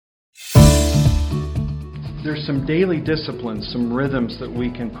there's some daily disciplines, some rhythms that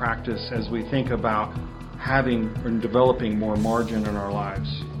we can practice as we think about having and developing more margin in our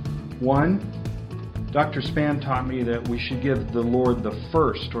lives. One, Dr. Span taught me that we should give the Lord the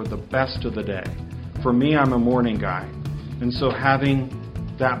first or the best of the day. For me, I'm a morning guy. And so having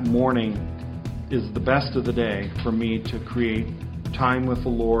that morning is the best of the day for me to create time with the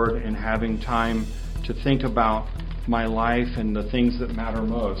Lord and having time to think about my life and the things that matter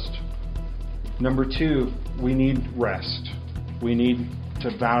most. Number two, we need rest. We need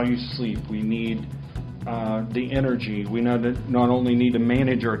to value sleep. We need the energy. We not only need to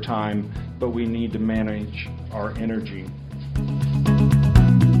manage our time, but we need to manage our energy.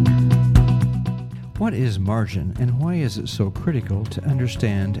 What is margin, and why is it so critical to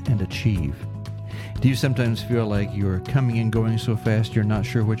understand and achieve? Do you sometimes feel like you're coming and going so fast you're not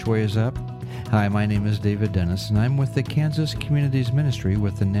sure which way is up? Hi, my name is David Dennis, and I'm with the Kansas Communities Ministry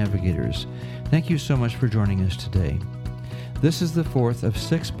with the Navigators. Thank you so much for joining us today. This is the fourth of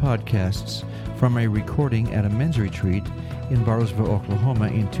 6 podcasts from a recording at a men's retreat in Bartlesville, Oklahoma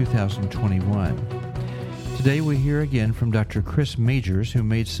in 2021. Today we hear again from Dr. Chris Magers, who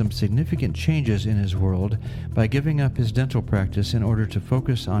made some significant changes in his world by giving up his dental practice in order to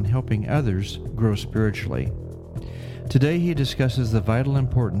focus on helping others grow spiritually. Today he discusses the vital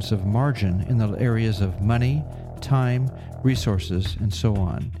importance of margin in the areas of money, time, resources, and so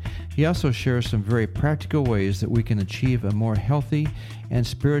on. He also shares some very practical ways that we can achieve a more healthy and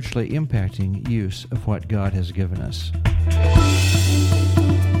spiritually impacting use of what God has given us.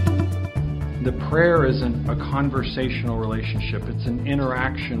 The prayer isn't a conversational relationship. It's an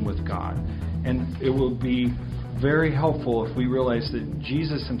interaction with God. And it will be very helpful if we realize that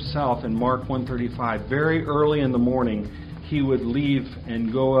Jesus himself in Mark 1:35, very early in the morning, he would leave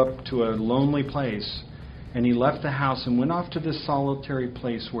and go up to a lonely place. And he left the house and went off to this solitary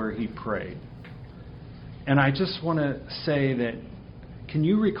place where he prayed. And I just want to say that, can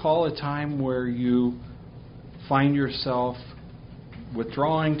you recall a time where you find yourself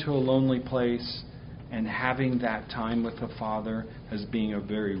withdrawing to a lonely place and having that time with the Father as being a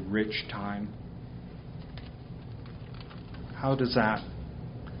very rich time? How does that?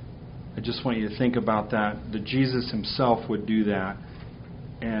 I just want you to think about that Jesus himself would do that.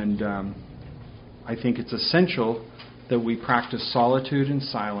 And I think it's essential that we practice solitude and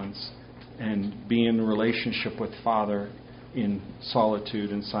silence and be in relationship with Father in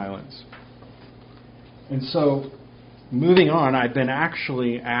solitude and silence. And so, moving on, I've been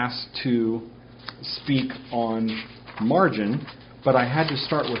actually asked to speak on margin, but I had to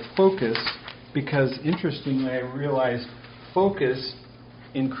start with focus because, interestingly, I realized focus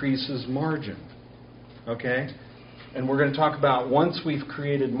increases margin. Okay? And we're going to talk about once we've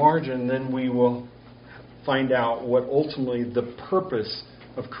created margin, then we will find out what ultimately the purpose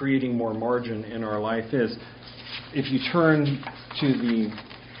of creating more margin in our life is. If you turn to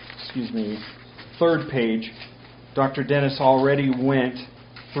the, third page, Dr. Dennis already went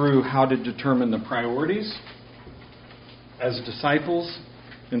through how to determine the priorities as disciples.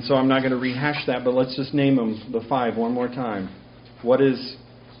 And so I'm not going to rehash that, but let's just name them, the 5, one more time. What is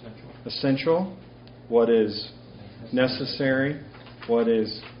essential? What is necessary? What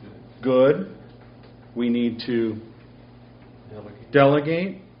is good? We need to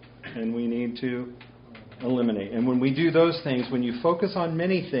delegate, and we need to eliminate. And when we do those things, when you focus on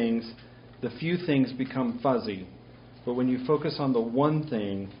many things, the few things become fuzzy. But when you focus on the one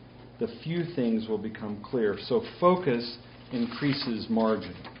thing, the few things will become clear. So focus increases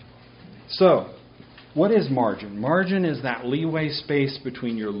margin. So, what is margin? Margin is that leeway space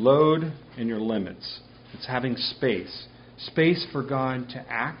between your load and your limits. It's having space. Space for God to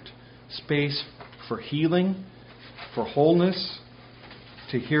act. Space for healing, for wholeness,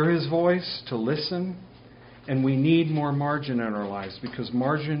 to hear His voice, to listen. And we need more margin in our lives because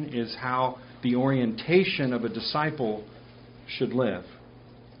margin is how the orientation of a disciple should live.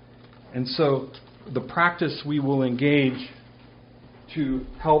 And so the practice we will engage to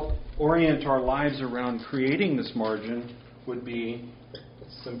help orient our lives around creating this margin would be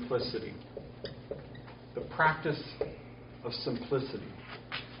simplicity. The practice of simplicity.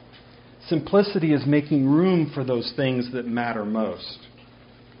 Simplicity is making room for those things that matter most.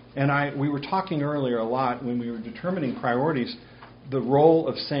 And we were talking earlier a lot when we were determining priorities, the role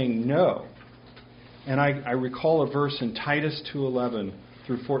of saying no. And I recall a verse in Titus 2:11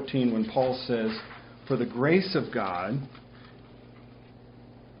 through 14 when Paul says, "For the grace of God,"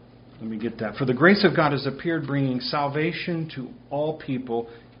 "For the grace of God has appeared, bringing salvation to all people,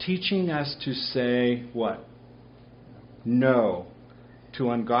 teaching us to say," what? "No to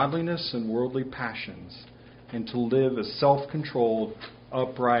ungodliness and worldly passions, and to live a self-controlled,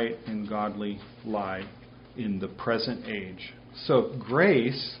 upright, and godly life." in the present age. So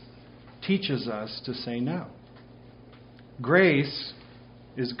grace teaches us to say no. Grace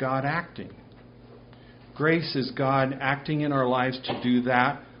is God acting. Grace is God acting in our lives to do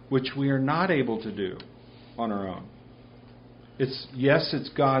that which we are not able to do on our own. It's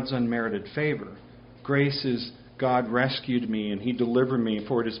God's unmerited favor. Grace is God rescued me and He delivered me,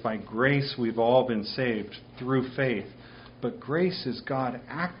 for it is by grace we've all been saved through faith. But grace is God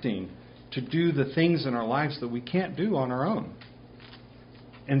acting to do the things in our lives that we can't do on our own.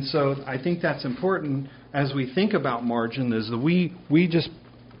 And so I think that's important as we think about margin, is that we just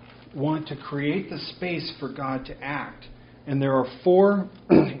want to create the space for God to act. And there are 4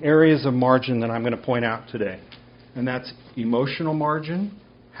 areas of margin that I'm going to point out today. And that's emotional margin,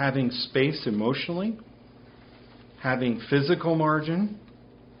 having space emotionally, having physical margin,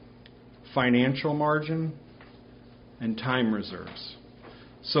 financial margin, and time reserves.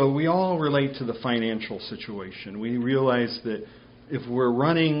 So we all relate to the financial situation. We realize that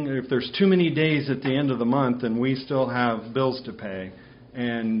if there's too many days at the end of the month and we still have bills to pay,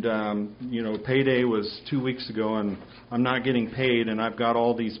 and payday was 2 weeks ago and I'm not getting paid and I've got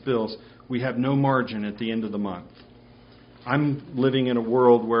all these bills, we have no margin at the end of the month. I'm living in a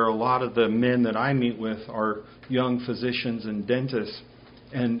world where a lot of the men that I meet with are young physicians and dentists,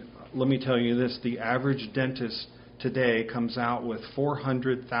 and let me tell you this, the average dentist today comes out with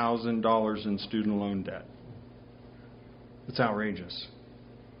 $400,000 in student loan debt. It's outrageous.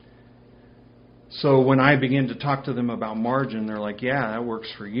 So when I begin to talk to them about margin, they're like, yeah, that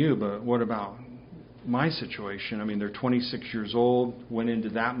works for you, but what about my situation? I mean, they're 26 years old, went into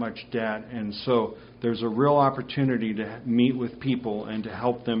that much debt, and so there's a real opportunity to meet with people and to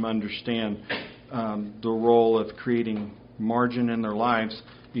help them understand the role of creating margin in their lives,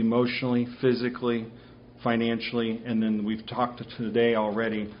 emotionally, physically, financially, and then we've talked today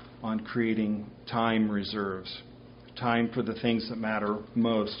already on creating time reserves. Time for the things that matter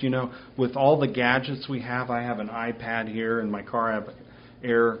most. With all the gadgets we have, I have an iPad here, in my car I have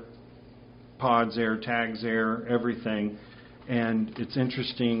AirPods, AirTags, everything. And it's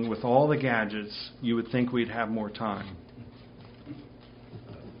interesting, with all the gadgets, you would think we'd have more time.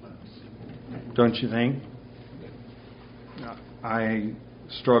 Don't you think? I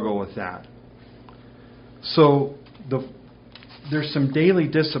struggle with that. So there's some daily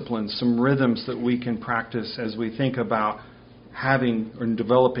disciplines, some rhythms that we can practice as we think about having or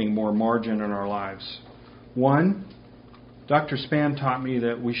developing more margin in our lives. One, Dr. Span taught me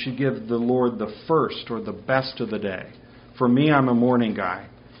that we should give the Lord the first or the best of the day. For me, I'm a morning guy.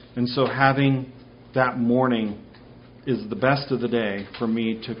 And so having that morning is the best of the day for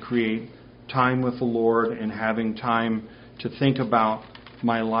me to create time with the Lord and having time to think about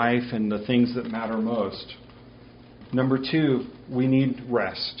my life and the things that matter most. Number 2, we need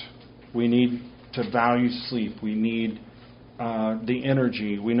rest. We need to value sleep. We need the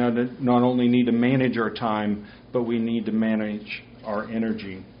energy. We not only need to manage our time, but we need to manage our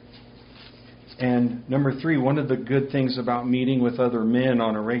energy. And number 3, one of the good things about meeting with other men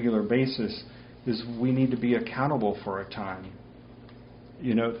on a regular basis is we need to be accountable for our time.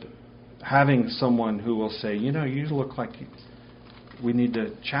 Having someone who will say, you look like we need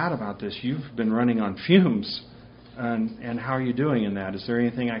to chat about this. You've been running on fumes. And how are you doing in that? Is there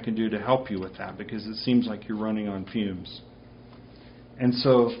anything I can do to help you with that? Because it seems like you're running on fumes. And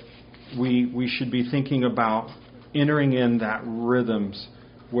so we should be thinking about entering in that rhythms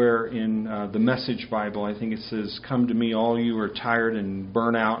where in the Message Bible, I think it says, "Come to me, all you are tired and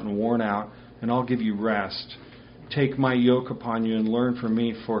burnt out and worn out, and I'll give you rest. Take my yoke upon you and learn from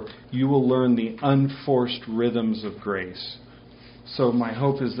me, for you will learn the unforced rhythms of grace." So my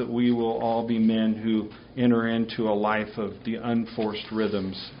hope is that we will all be men who enter into a life of the unforced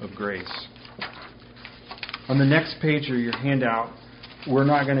rhythms of grace. On the next page of your handout, we're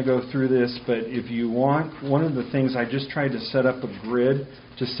not going to go through this, but if you want, one of the things I just tried to set up a grid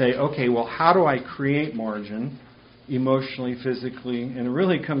to say, okay, well, how do I create margin emotionally, physically? And it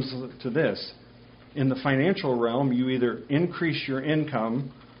really comes to this. In the financial realm, you either increase your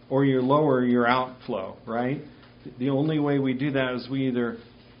income or you lower your outflow, right? The only way we do that is we either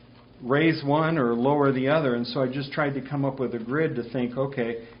raise one or lower the other. And so I just tried to come up with a grid to think,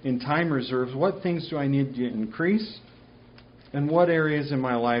 okay, in time reserves, what things do I need to increase? And what areas in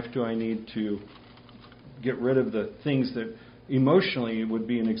my life do I need to get rid of the things that emotionally would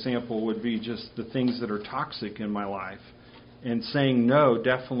be an example, would be just the things that are toxic in my life. And saying no,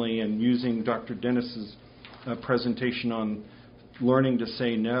 definitely, and using Dr. Dennis's presentation on learning to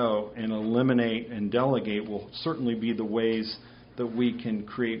say no and eliminate and delegate will certainly be the ways that we can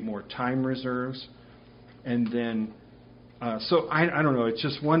create more time reserves. And then, so I don't know, it's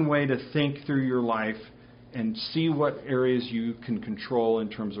just one way to think through your life and see what areas you can control in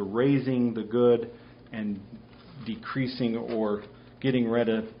terms of raising the good and decreasing or getting rid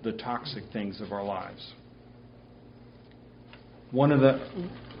of the toxic things of our lives.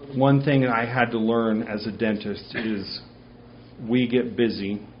 One thing I had to learn as a dentist is we get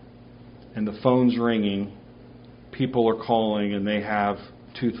busy and the phone's ringing, people are calling and they have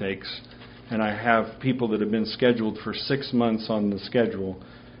toothaches, and I have people that have been scheduled for 6 months on the schedule,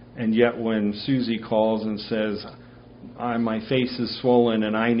 and yet when Susie calls and says, my face is swollen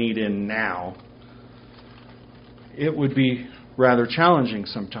and I need in now, it would be rather challenging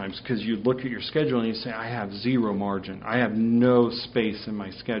sometimes, because you look at your schedule and you say, I have zero margin. I have no space in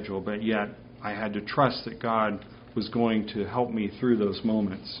my schedule, but yet I had to trust that God was going to help me through those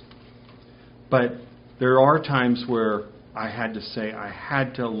moments. But there are times where I had to say I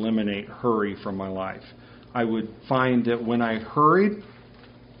had to eliminate hurry from my life. I would find that when I hurried,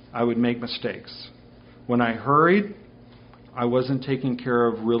 I would make mistakes. When I hurried, I wasn't taking care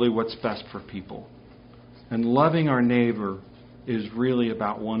of really what's best for people. And loving our neighbor is really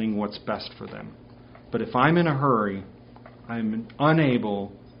about wanting what's best for them. But if I'm in a hurry, I'm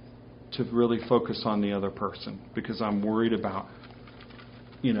unable to really focus on the other person because I'm worried about,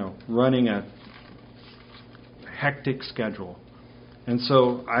 running a hectic schedule. And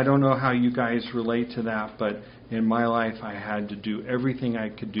so I don't know how you guys relate to that, but in my life I had to do everything I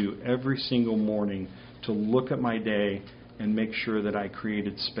could do every single morning to look at my day and make sure that I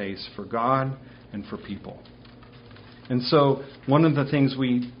created space for God and for people. And so one of the things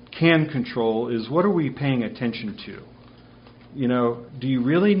we can control is, what are we paying attention to? Do you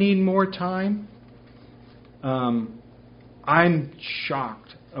really need more time? I'm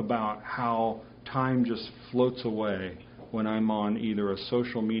shocked about how time just floats away when I'm on either a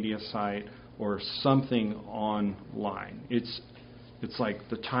social media site or something online. It's like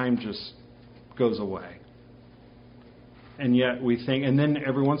the time just goes away. And yet we think, and then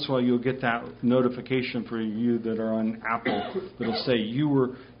every once in a while you'll get that notification for you that are on Apple that'll say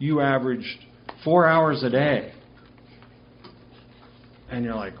you averaged 4 hours a day. And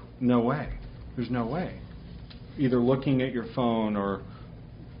you're like, no way. There's no way. Either looking at your phone or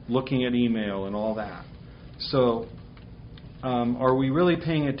looking at email and all that. So are we really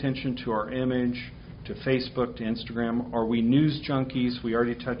paying attention to our image, to Facebook, to Instagram? Are we news junkies? We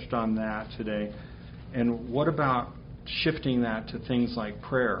already touched on that today. And what about shifting that to things like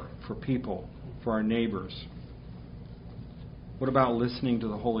prayer for people, for our neighbors? What about listening to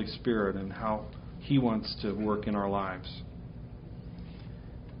the Holy Spirit and how He wants to work in our lives?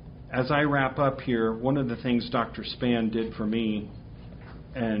 As I wrap up here, one of the things Dr. Span did for me,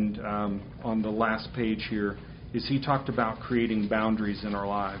 and on the last page here, is he talked about creating boundaries in our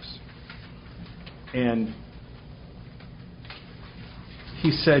lives. And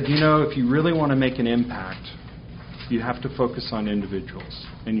he said, if you really want to make an impact, you have to focus on individuals,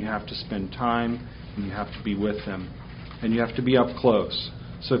 and you have to spend time, and you have to be with them, and you have to be up close.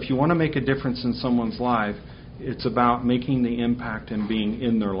 So if you want to make a difference in someone's life, it's about making the impact and being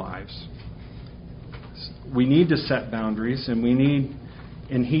in their lives. We need to set boundaries, and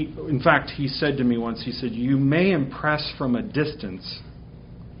in fact, he said to me once, he said, you may impress from a distance,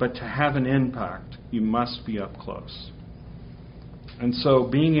 but to have an impact, you must be up close. And so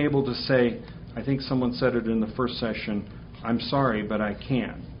being able to say, I think someone said it in the first session, I'm sorry, but I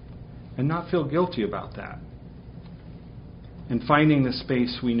can't, and not feel guilty about that. And finding the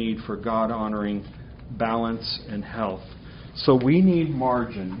space we need for God-honoring balance and health. So we need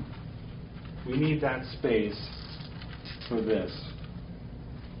margin. We need that space for this.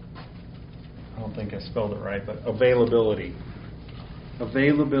 I don't think I spelled it right, but availability.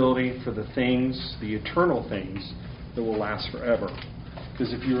 Availability for the things, the eternal things that will last forever.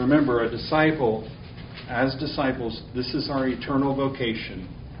 Because if you remember, a disciple, as disciples, this is our eternal vocation.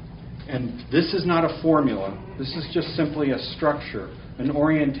 And this is not a formula. This is just simply a structure, an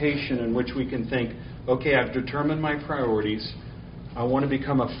orientation in which we can think, okay, I've determined my priorities. I want to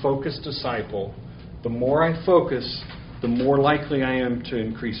become a focused disciple. The more I focus, the more likely I am to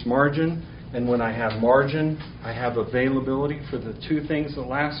increase margin. And when I have margin, I have availability for the two things that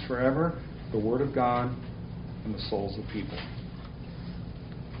last forever, the Word of God and the souls of people.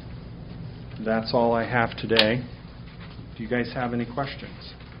 That's all I have today. Do you guys have any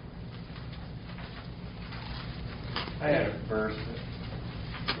questions? I had a verse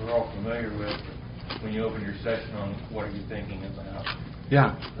that we're all familiar with when you open your session on what are you thinking about.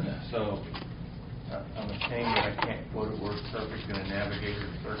 Yeah. So I'm ashamed that I can't quote it word perfect in a navigator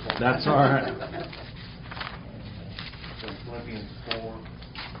circle. That's all right. So Philippians 4,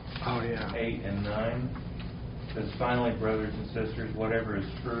 Oh, yeah. 8 and 9 says, finally, brothers and sisters, whatever is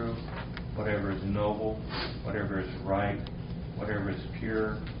true, whatever is noble, whatever is right, whatever is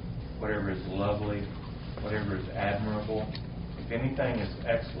pure, whatever is lovely, whatever is admirable. If anything is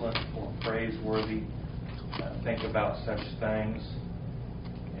excellent or praiseworthy, think about such things.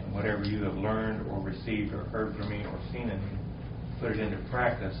 And whatever you have learned or received or heard from me or seen in me, put it into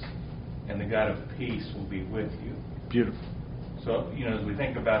practice, and the God of peace will be with you. Beautiful. So, as we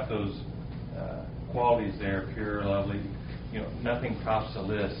think about those qualities there, pure, lovely, nothing tops the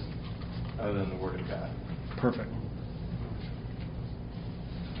list other than the Word of God. Perfect.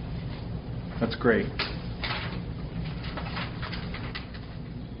 That's great.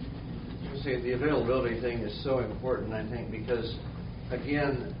 See, the availability thing is so important, I think, because,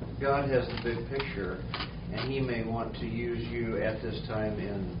 again, God has the big picture, and He may want to use you at this time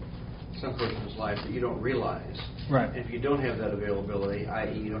in some person's life that you don't realize. Right. And if you don't have that availability,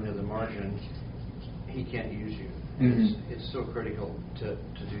 i.e., you don't have the margin, He can't use you. Mm-hmm. It's so critical to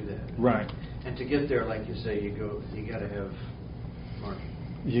do that. Right. And to get there, like you say, you got to have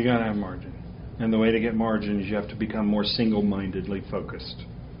margin. You got to have margin. And the way to get margin is you have to become more single-mindedly focused.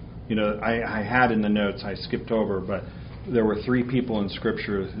 I had in the notes, I skipped over, but there were 3 people in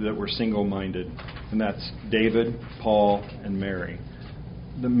Scripture that were single-minded, and that's David, Paul, and Mary.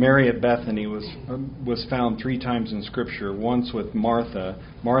 The Mary at Bethany was found 3 times in Scripture. Once with Martha.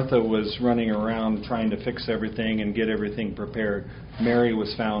 Martha was running around trying to fix everything and get everything prepared. Mary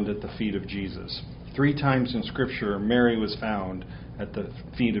was found at the feet of Jesus. 3 times in Scripture, Mary was found at the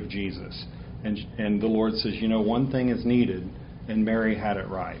feet of Jesus. And the Lord says, one thing is needed, and Mary had it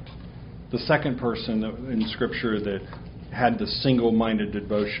right. The second person in Scripture that had the single-minded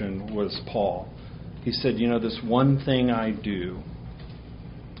devotion was Paul. He said, this one thing I do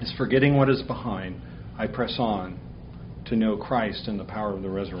is forgetting what is behind, I press on to know Christ and the power of the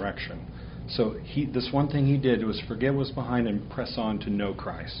resurrection. So this one thing he did was forget what's behind and press on to know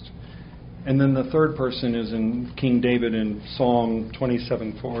Christ. And then the third person is in King David in Psalm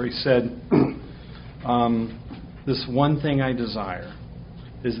 27:4. He said, this one thing I desire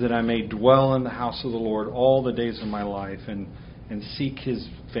is that I may dwell in the house of the Lord all the days of my life and seek His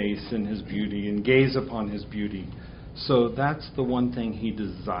face and His beauty and gaze upon His beauty. So that's the one thing he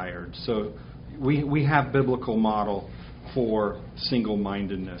desired. So we have biblical model for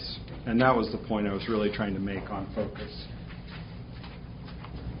single-mindedness. And that was the point I was really trying to make on focus.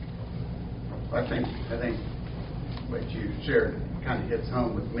 I think what you shared kind of hits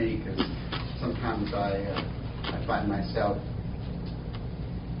home with me, because sometimes I find myself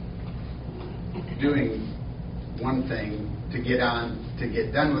doing one thing to get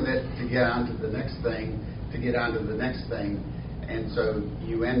done with it, to get on to the next thing, to get on to the next thing, and so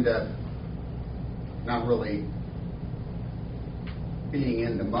you end up not really being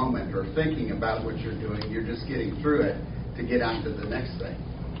in the moment or thinking about what you're doing. You're just getting through it to get on to the next thing.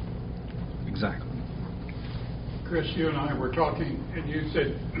 Exactly. Chris, you and I were talking, and you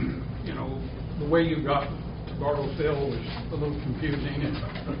said, the way you got to Bartlesville was a little confusing,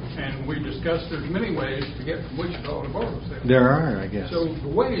 and we discussed there's many ways to get from Wichita to Bartlesville. There are, I guess. So the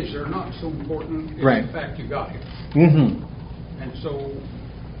ways are not so important. It's right. the fact you got here. Mm-hmm. And so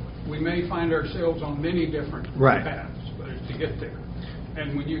we may find ourselves on many different right. paths, but it's to get there.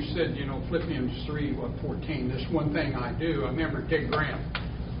 And when you said, Philippians 3:14, this one thing I do, I remember Dick Grant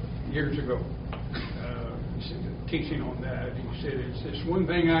years ago teaching on that. He said, it's this one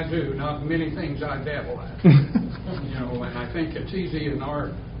thing I do, not many things I dabble at. And I think it's easy in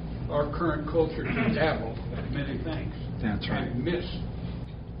our current culture to dabble at many things. That's right. And miss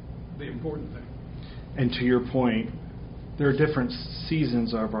the important thing. And to your point, there are different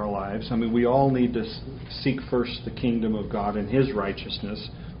seasons of our lives. I mean, we all need to seek first the kingdom of God and His righteousness.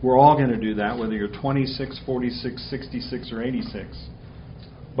 We're all going to do that, whether you're 26, 46, 66, or 86.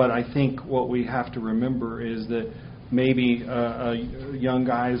 But I think what we have to remember is that maybe young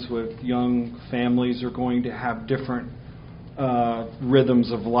guys with young families are going to have different rhythms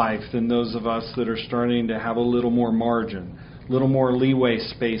of life than those of us that are starting to have a little more margin, a little more leeway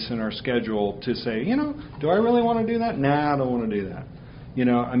space in our schedule to say, do I really want to do that? Nah, I don't want to do that.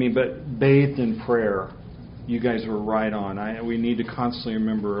 But bathed in prayer, you guys were right on. We need to constantly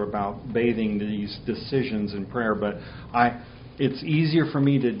remember about bathing these decisions in prayer. But it's easier for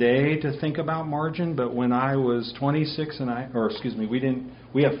me today to think about margin, but when I was 26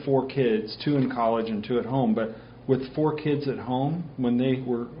 we have 4 kids, 2 in college and 2 at home, but with 4 kids at home,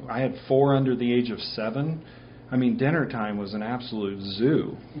 I had 4 under the age of 7, dinner time was an absolute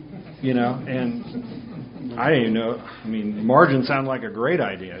zoo, and I didn't even know, margin sounded like a great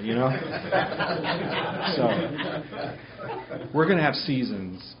idea, So, we're going to have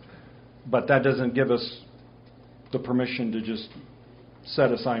seasons, but that doesn't give us the permission to just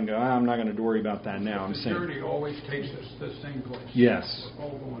set aside and go, I'm not going to worry about that now. I'm The saying, journey always takes us to the same place. yes. We're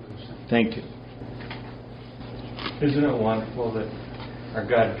all going to the same. Thank you. Isn't it wonderful that our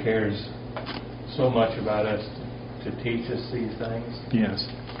God cares so much about us to teach us these things? Yes.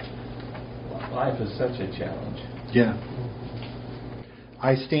 Life is such a challenge. Yeah.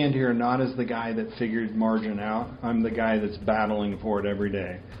 I stand here not as the guy that figured margin out. I'm the guy that's battling for it every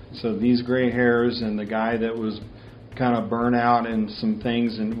day. So these gray hairs and the guy that was kind of burnt out in some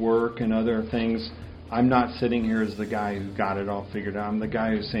things in work and other things, I'm not sitting here as the guy who got it all figured out. I'm the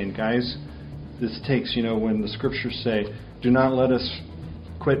guy who's saying, guys, this takes, when the scriptures say, do not let us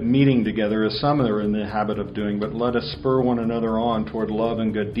quit meeting together as some are in the habit of doing, but let us spur one another on toward love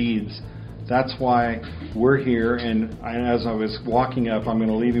and good deeds. That's why we're here. And as I was walking up, I'm going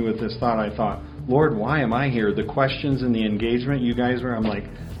to leave you with this thought. I thought, Lord, why am I here? The questions and the engagement you guys were, I'm like,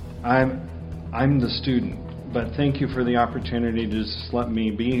 I'm the student. But thank you for the opportunity to just let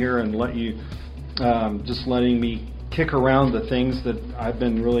me be here and let you, just letting me kick around the things that I've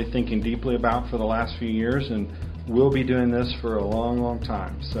been really thinking deeply about for the last few years. And we'll be doing this for a long, long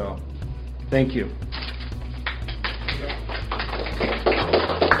time. So thank you.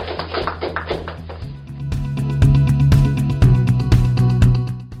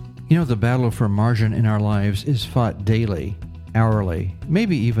 The battle for margin in our lives is fought daily, hourly,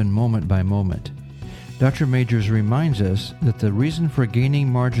 maybe even moment by moment. Dr. Majors reminds us that the reason for gaining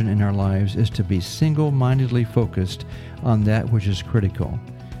margin in our lives is to be single-mindedly focused on that which is critical,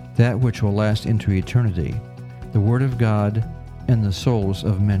 that which will last into eternity, the Word of God and the souls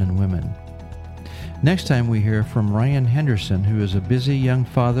of men and women. Next time we hear from Ryan Henderson, who is a busy young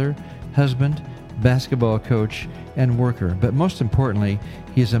father, husband, basketball coach, and worker, but most importantly,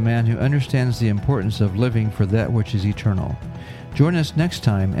 he is a man who understands the importance of living for that which is eternal. Join us next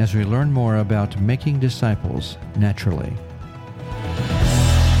time as we learn more about making disciples naturally.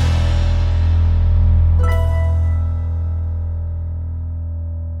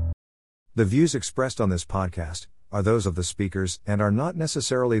 The views expressed on this podcast are those of the speakers and are not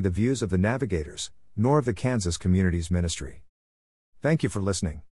necessarily the views of the Navigators, nor of the Kansas Communities Ministry. Thank you for listening.